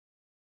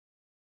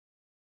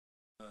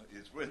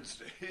It's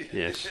Wednesday.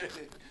 Yes. Yes.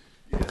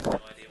 No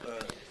idea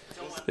what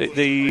it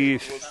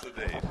is. The What's the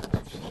date?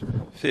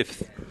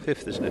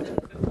 fifth, isn't it?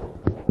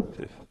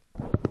 Fifth.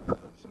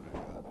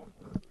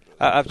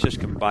 I've just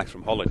come back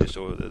from holiday,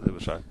 so there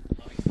was a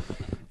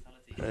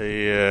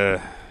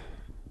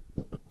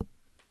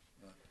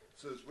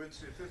So it's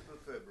Wednesday, 5th of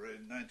February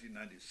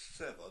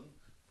 1997.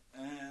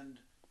 And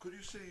could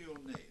you say your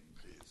name,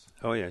 please?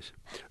 oh yes.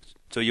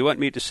 So you want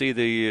me to see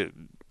the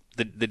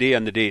day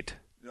and the date?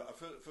 Yeah,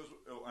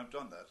 I've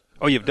done that.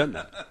 Oh, you've done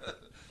that.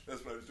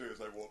 That's what I was doing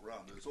as I walked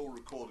around. It's all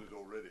recorded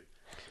already.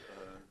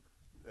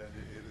 And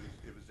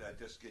it was I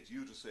just get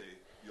you to say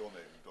your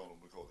name, Donald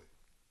MacAulay.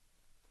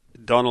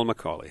 Donald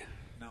MacAulay.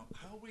 Now,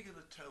 how are we going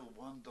to tell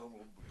one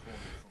Donald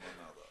MacAulay from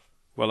another?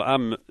 Well,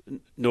 I'm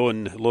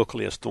known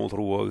locally as Donald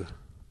Rowe.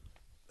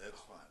 That's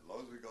fine. As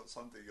long as we've got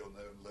something you're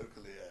known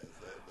locally as.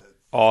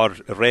 Or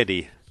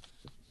Reddy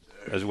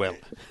as well.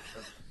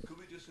 Could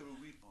we just have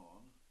a week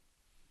on?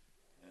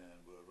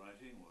 And we're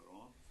writing, we're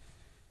on.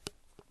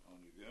 On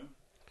you go.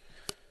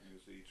 You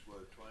say each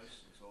word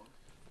twice and so on.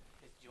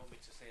 Do you want me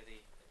to say the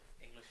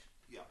English?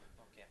 Yeah.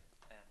 Okay.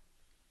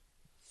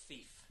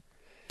 Thief.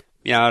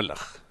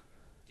 Miarlach.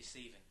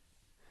 Deceiving.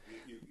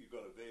 You've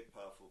got a very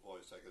powerful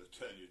voice. I'm going to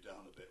turn you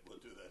down a bit. We'll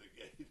do that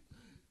again.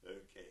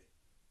 Okay.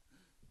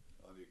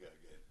 On you go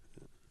again.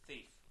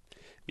 Thief.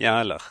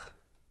 Miarlach.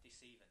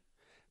 Deceiving.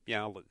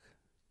 Miarlach.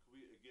 Can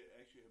we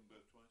actually have them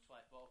both twice?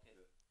 Twice. Well,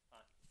 okay.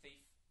 Right.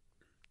 Thief.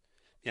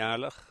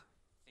 Miarlach.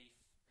 Thief.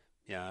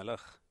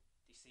 Miarlach.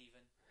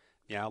 Deceiving.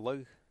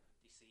 Miarlach.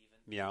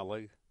 Deceiving.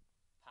 Miarlach.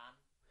 Pan.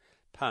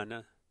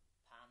 Panna.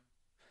 Pan.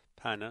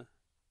 Panna.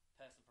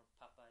 Person from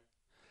Popeye.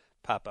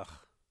 Papach.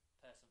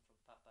 Person from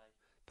Popeye.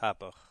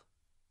 Papach.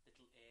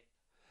 Little ape.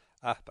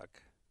 Achbach.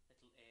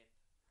 Little ape.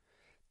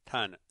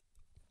 Tan.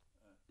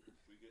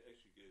 We could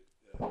actually get,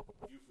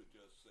 you could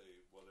just say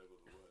whatever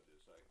the word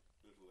is, like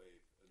little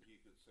ape, and he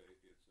could say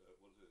it's,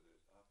 what is it,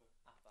 apa?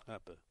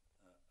 Appa.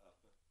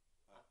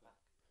 Apa.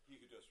 He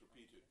could just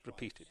repeat it twice.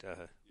 Repeat it.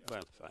 Yeah.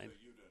 Well, fine. So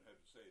you don't have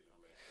to say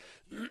little ape.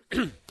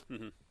 Right,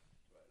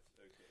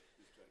 okay,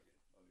 let's try again.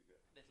 On you go.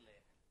 Little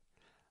ape.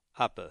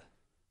 Appa.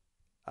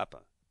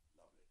 Appa.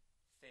 Lovely.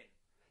 Thin.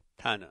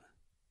 Tanna.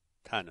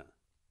 Tanna.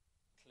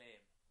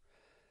 Claim.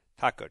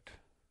 Tackard.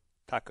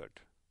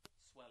 Tackard.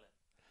 Swelling.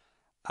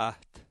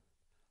 At.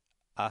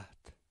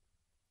 At.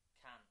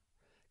 Can.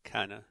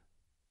 Canna.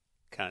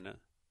 Canna.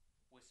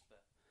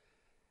 Whisper.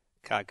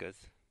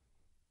 Cagath.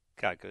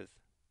 Cagath.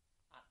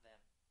 At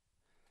them.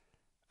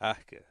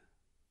 Achka.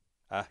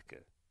 Achka.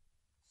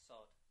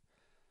 Sod.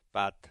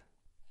 Bad.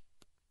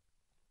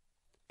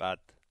 Bad.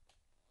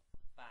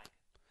 Bag.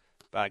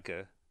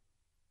 Bagger.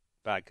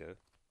 Bagger.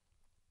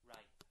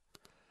 Ripe.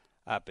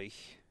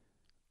 Abich.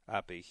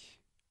 Abich.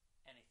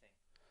 Anything.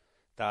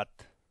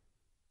 Dat.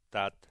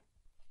 Dat.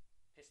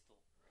 Pistol.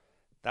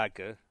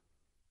 Dagger.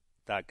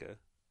 Dagger.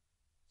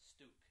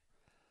 Stoop.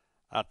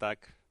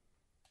 Attack.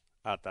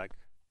 Attack.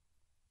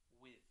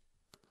 With.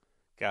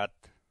 Gat.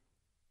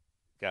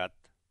 Gat.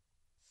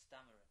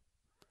 Stammering.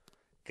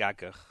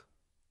 Gagger.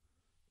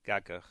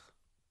 Gagger.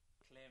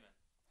 Claiming.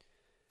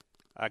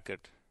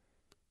 Akkerd.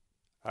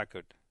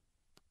 Akkerd.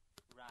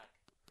 Rag.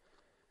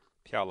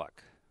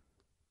 Pialak.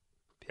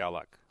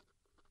 Pialak.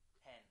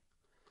 Pen.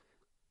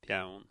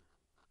 Piaun.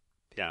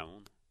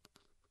 Piaun.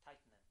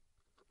 Tightening.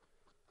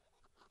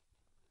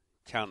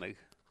 Tianig.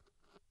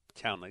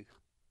 Tianig.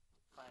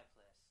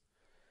 Fireplace.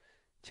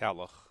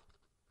 Tialach.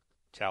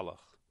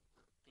 Tialach.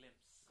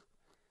 Glimpse.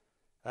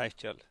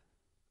 Eichel.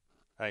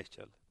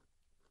 Eichel.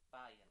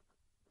 Buy-in.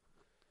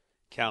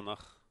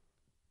 Kianach.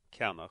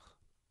 Kianach.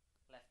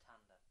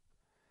 Left-hander.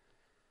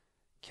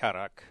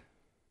 Kiarak.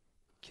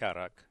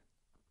 Kiarak.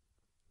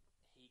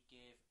 He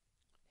gave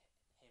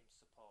him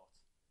support.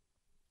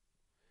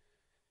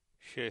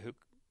 Shehuk.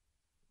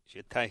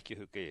 Shetaike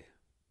huke.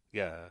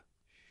 Ja.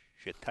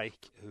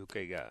 Shetaike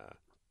huke ja.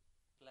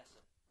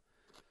 Blessing.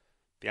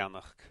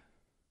 Bianach.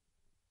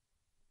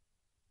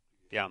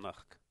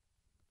 Bianach.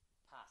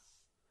 Pass.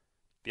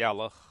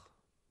 Bialach.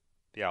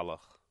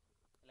 Bialach.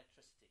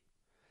 Electricity.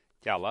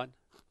 Jalan.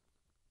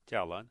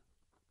 Jalan.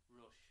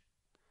 Rush.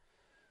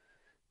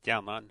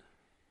 Janan.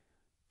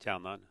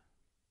 Janan.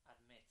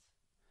 Admit.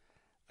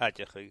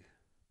 Adjachu.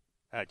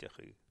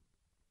 Adjachu.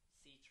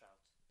 Sea trout.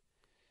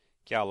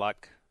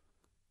 Gialak.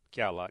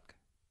 Gialak.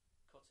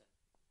 Cutting.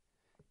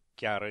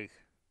 Giarrig.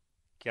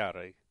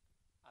 Giarrig.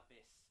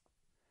 Abyss.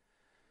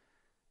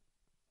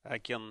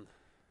 Agyan.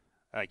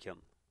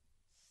 Agyan.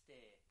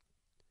 Stay.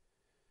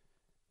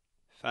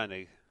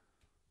 Fannig.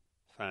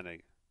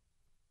 Fannig.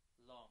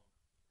 Long.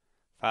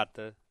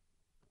 Fata.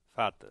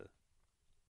 Fata.